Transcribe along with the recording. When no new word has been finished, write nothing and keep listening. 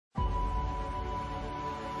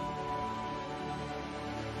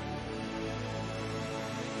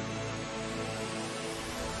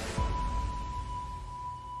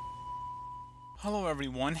Hello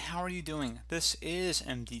everyone, how are you doing? This is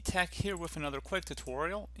MD Tech here with another quick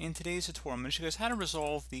tutorial. In today's tutorial, I'm going to show you guys how to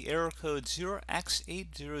resolve the error code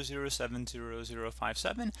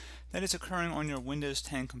 0x80070057 that is occurring on your Windows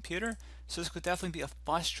 10 computer. So this could definitely be a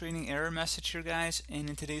frustrating error message here, guys, and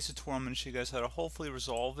in today's tutorial I'm going to show you guys how to hopefully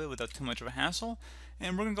resolve it without too much of a hassle,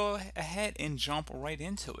 and we're going to go ahead and jump right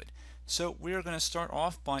into it. So we are going to start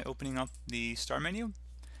off by opening up the Start menu.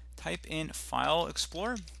 Type in File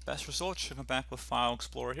Explorer. Best result should come back with File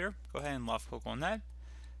Explorer here. Go ahead and left click on that.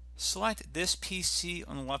 Select this PC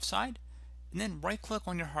on the left side, and then right click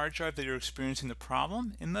on your hard drive that you're experiencing the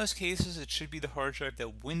problem. In most cases, it should be the hard drive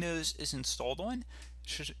that Windows is installed on. It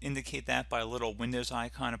should indicate that by a little Windows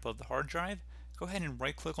icon above the hard drive. Go ahead and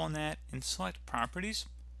right click on that and select Properties.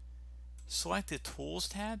 Select the Tools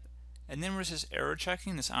tab, and then where it says Error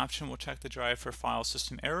Checking, this option will check the drive for file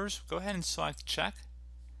system errors. Go ahead and select Check.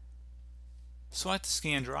 Select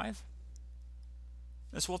Scan Drive.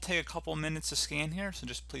 This will take a couple minutes to scan here, so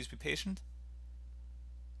just please be patient.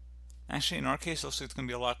 Actually, in our case, it looks like it's going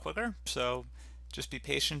to be a lot quicker, so just be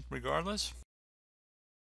patient regardless.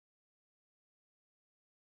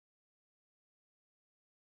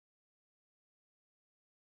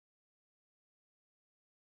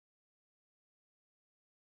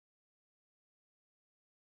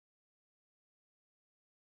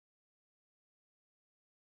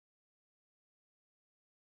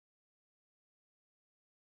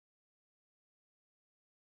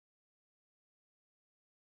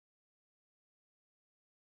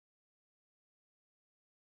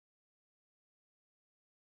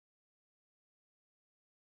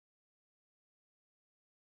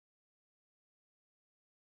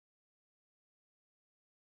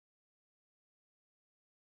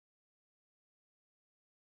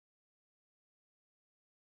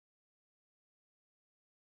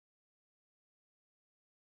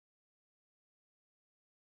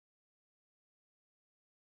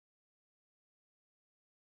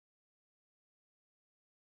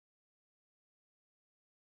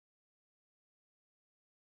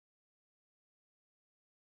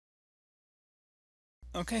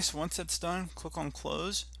 Okay, so once that's done, click on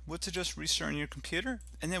Close. Would suggest restarting your computer,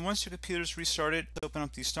 and then once your computer is restarted, open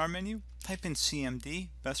up the Start menu, type in CMD.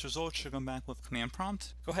 Best result should come back with Command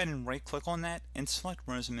Prompt. Go ahead and right click on that and select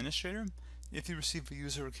Run as Administrator. If you receive a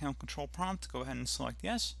user account control prompt, go ahead and select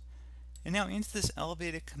Yes. And now into this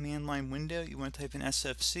elevated command line window, you want to type in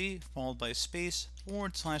SFC followed by a space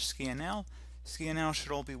 /scan now. Scan now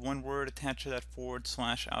should all be one word attached to that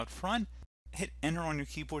 / out front. Hit enter on your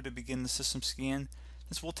keyboard to begin the system scan.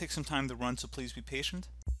 This will take some time to run, so please be patient.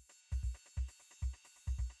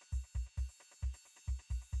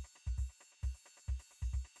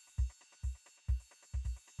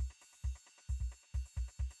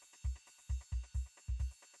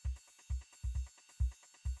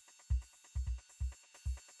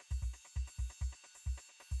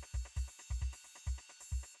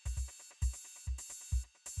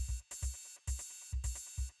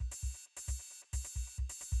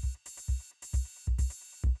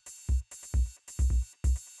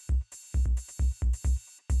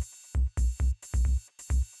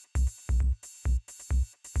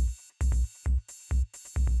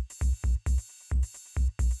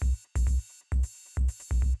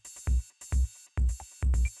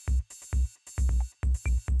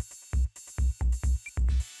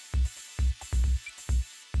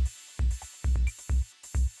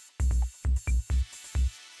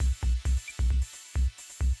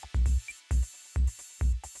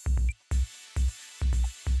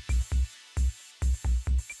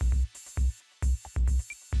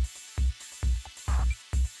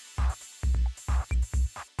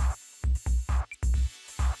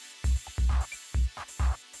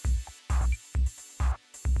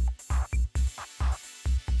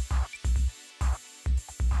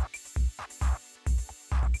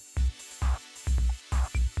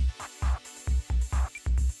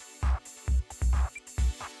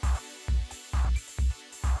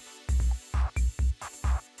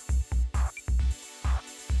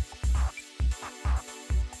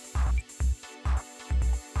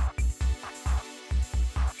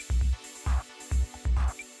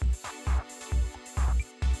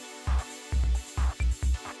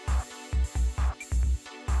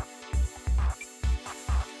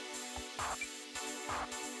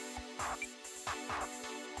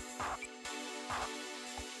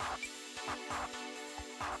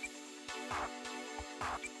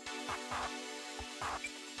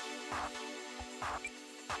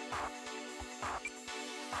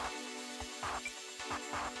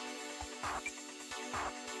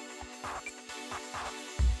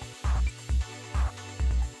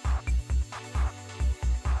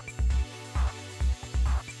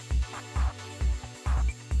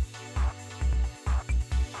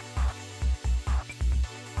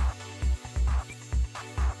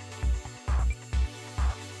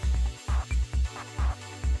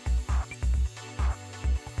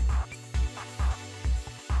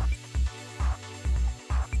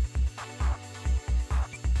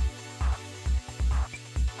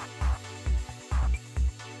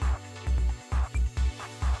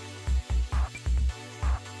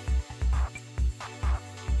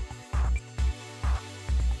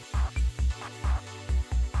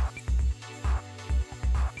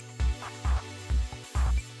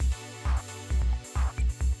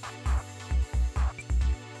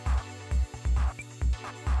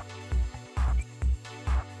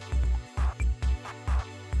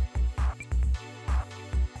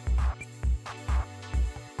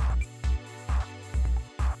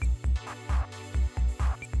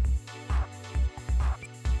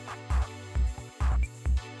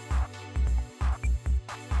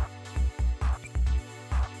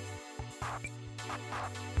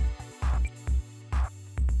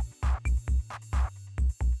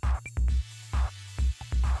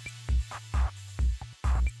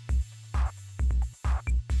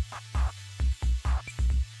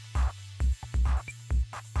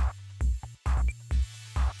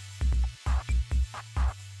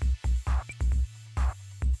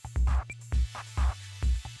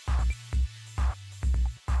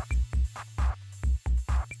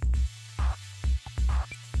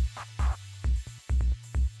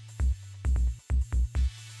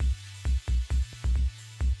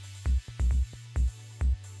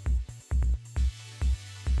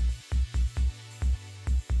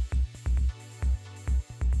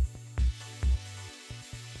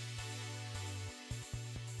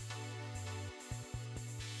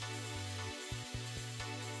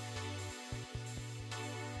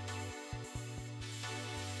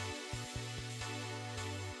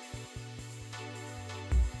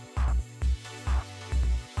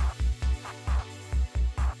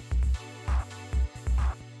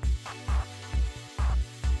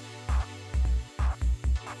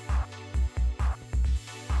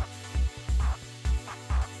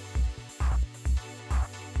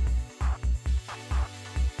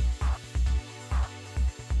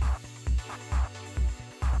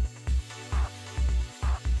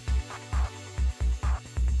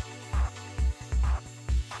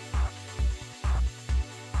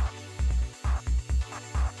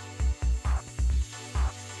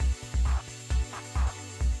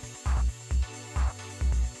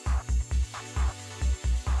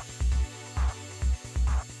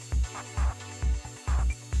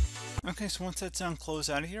 Okay, so once that's done, close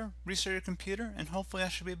out of here, restart your computer, and hopefully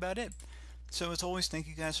that should be about it. So as always, thank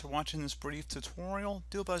you guys for watching this brief tutorial.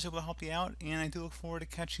 Do hope I was able to help you out, and I do look forward to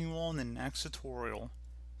catching you all in the next tutorial.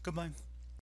 Goodbye.